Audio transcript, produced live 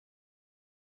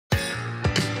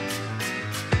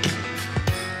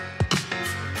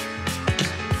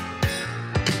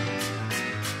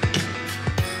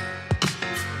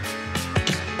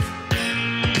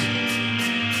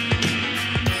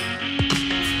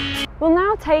We'll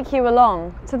now take you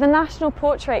along to the National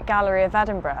Portrait Gallery of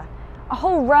Edinburgh, a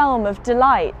whole realm of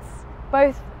delights,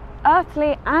 both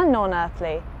earthly and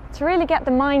non-earthly, to really get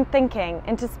the mind thinking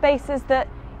into spaces that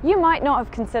you might not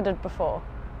have considered before.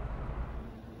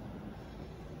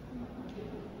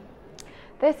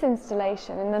 This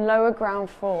installation in the lower ground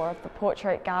floor of the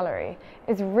Portrait Gallery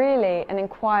is really an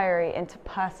inquiry into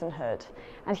personhood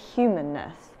and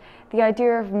humanness. The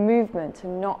idea of movement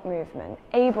and not movement,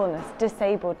 ableness,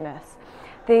 disabledness,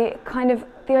 the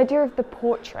idea of the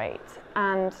portrait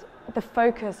and the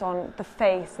focus on the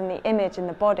face and the image and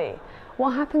the body.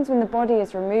 What happens when the body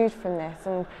is removed from this,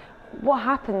 and what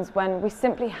happens when we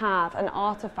simply have an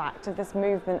artifact of this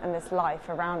movement and this life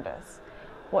around us?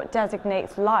 What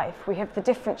designates life? We have the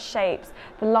different shapes,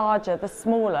 the larger, the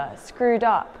smaller, screwed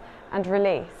up and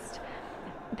released.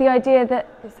 The idea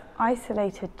that this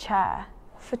isolated chair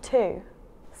for two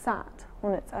sat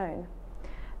on its own.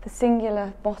 The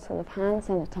singular bottle of hand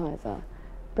sanitizer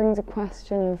brings a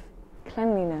question of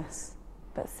cleanliness,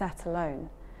 but set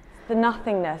alone. The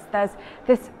nothingness, there's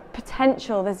this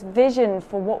potential, this vision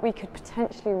for what we could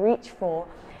potentially reach for,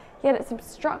 yet it's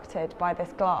obstructed by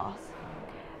this glass.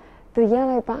 The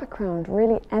yellow background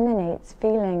really emanates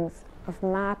feelings of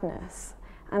madness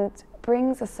and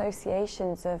brings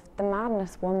associations of the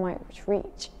madness one might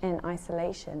reach in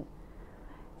isolation.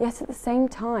 Yet at the same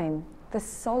time, the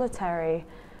solitary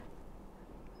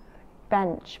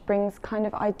bench brings kind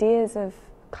of ideas of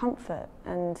comfort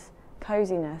and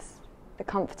coziness. The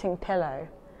comforting pillow,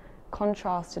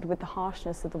 contrasted with the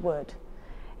harshness of the wood,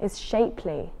 is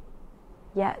shapely,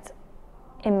 yet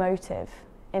emotive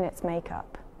in its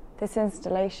makeup. This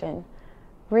installation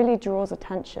really draws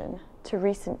attention to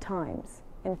recent times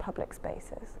in public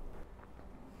spaces.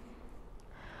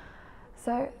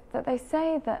 So that they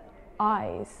say that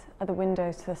eyes are the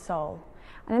windows to the soul,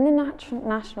 and in the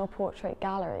National Portrait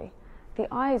Gallery, the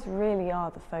eyes really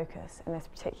are the focus in this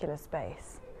particular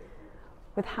space.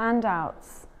 With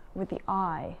handouts, with the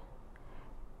eye,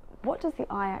 what does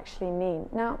the eye actually mean?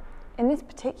 Now, in this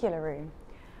particular room,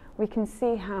 we can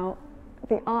see how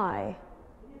the eye,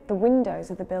 the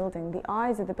windows of the building, the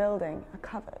eyes of the building are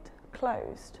covered,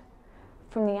 closed,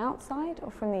 from the outside or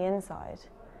from the inside.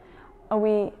 Are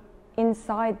we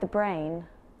inside the brain,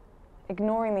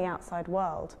 ignoring the outside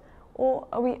world, or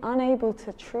are we unable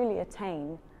to truly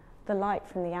attain the light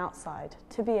from the outside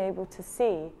to be able to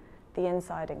see the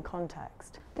inside in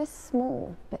context? This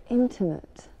small but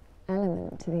intimate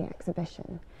element to the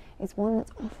exhibition is one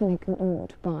that's often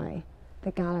ignored by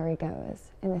the gallery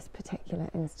goers in this particular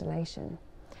installation.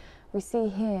 We see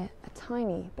here a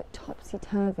tiny but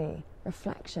topsy-turvy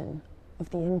reflection of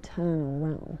the internal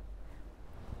realm.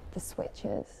 The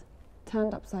switches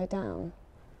turned upside down,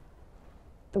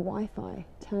 the Wi-Fi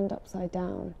turned upside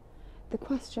down. The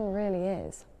question really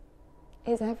is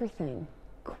everything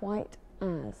quite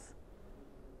as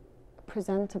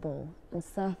presentable and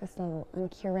surface level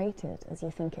and curated as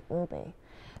you think it will be?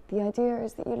 The idea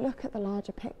is that you look at the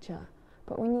larger picture,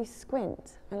 but when you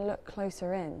squint and look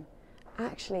closer in,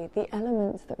 actually the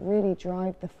elements that really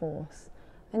drive the force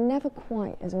are never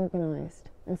quite as organised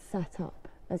and set up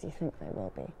as you think they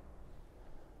will be.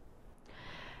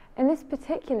 In this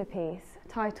particular piece,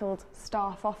 titled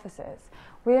Staff Offices,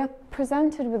 we are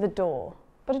presented with a door,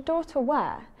 but a door to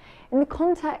where? In the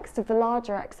context of the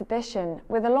larger exhibition,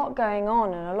 with a lot going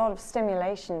on and a lot of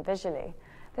stimulation visually,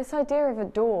 this idea of a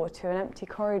door to an empty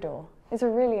corridor is a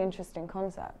really interesting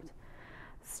concept.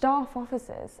 Staff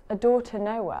offices, a door to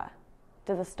nowhere.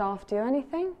 Do the staff do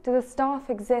anything? Do the staff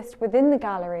exist within the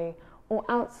gallery or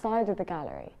outside of the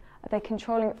gallery? Are they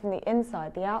controlling it from the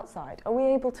inside, the outside? Are we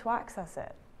able to access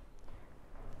it?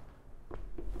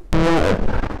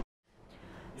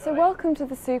 So welcome to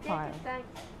the soup aisle.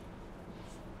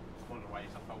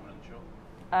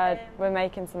 We're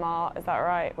making some art, is that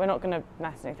right? We're not going to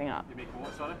mess anything up. You're making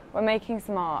what, sorry? We're making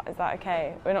some art, is that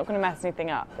okay? We're not going to mess anything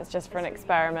up, it's just for an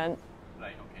experiment.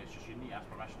 Right, okay, it's just you need to ask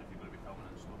permission if you're going to be filming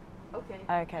and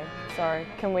stuff. Okay, sorry.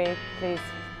 Can we please